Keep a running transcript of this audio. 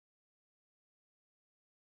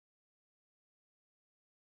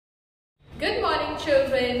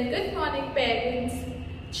children. Good morning parents.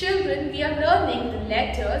 Children, we are learning the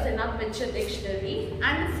letters in our picture dictionary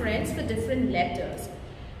and the friends for different letters.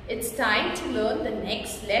 It's time to learn the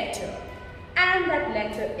next letter. And that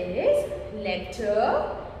letter is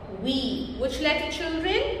letter V. Which letter,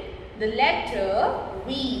 children? The letter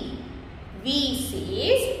V. V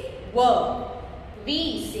says V.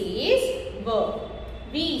 V says V.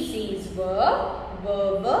 V says V,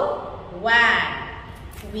 van.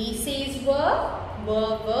 V says V,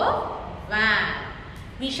 van.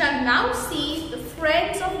 We shall now see the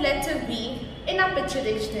friends of letter V in our picture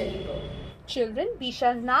dictionary book. Children, we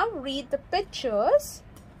shall now read the pictures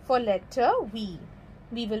for letter V.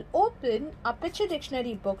 We will open our picture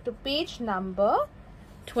dictionary book to page number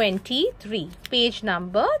 23. Page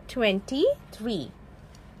number 23.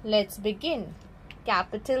 Let's begin.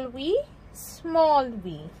 Capital V, small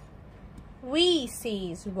v. V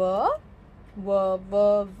says V,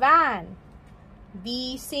 van.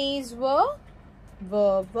 V says V,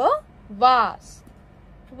 vase.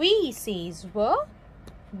 V says V,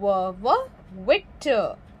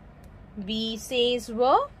 Victor. V says V,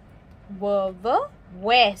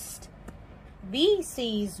 west. V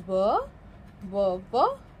says V,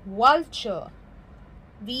 vulture.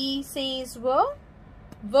 V says V,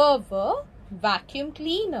 vacuum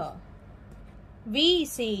cleaner. V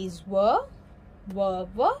says V,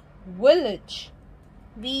 village.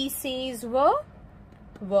 V says V,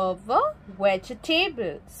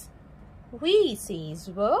 vegetables. V says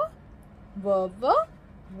V,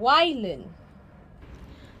 violin.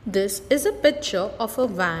 This is a picture of a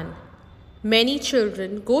van. Many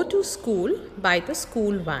children go to school by the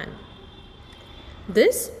school van.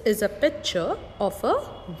 This is a picture of a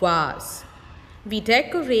vase. We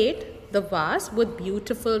decorate the vase with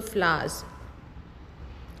beautiful flowers.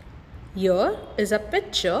 Here is a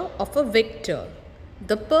picture of a victor.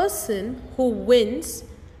 The person who wins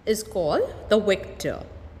is called the victor.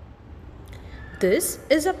 This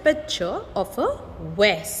is a picture of a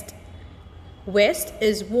vest. Vest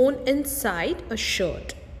is worn inside a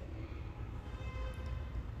shirt.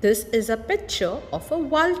 This is a picture of a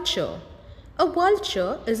vulture. A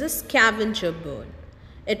vulture is a scavenger bird.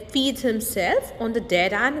 It feeds himself on the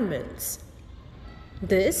dead animals.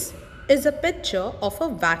 This is a picture of a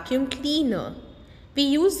vacuum cleaner. We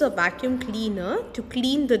use the vacuum cleaner to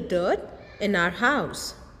clean the dirt in our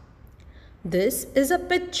house. This is a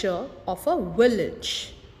picture of a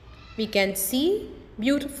village. We can see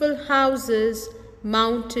beautiful houses,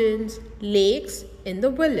 mountains, lakes in the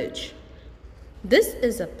village. This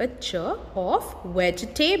is a picture of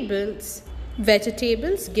vegetables.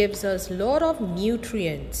 Vegetables gives us a lot of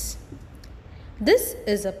nutrients. This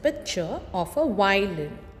is a picture of a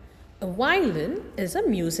violin. A violin is a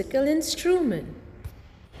musical instrument.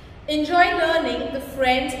 Enjoy learning the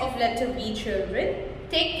friends of letter V, children.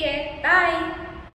 Take care. Bye.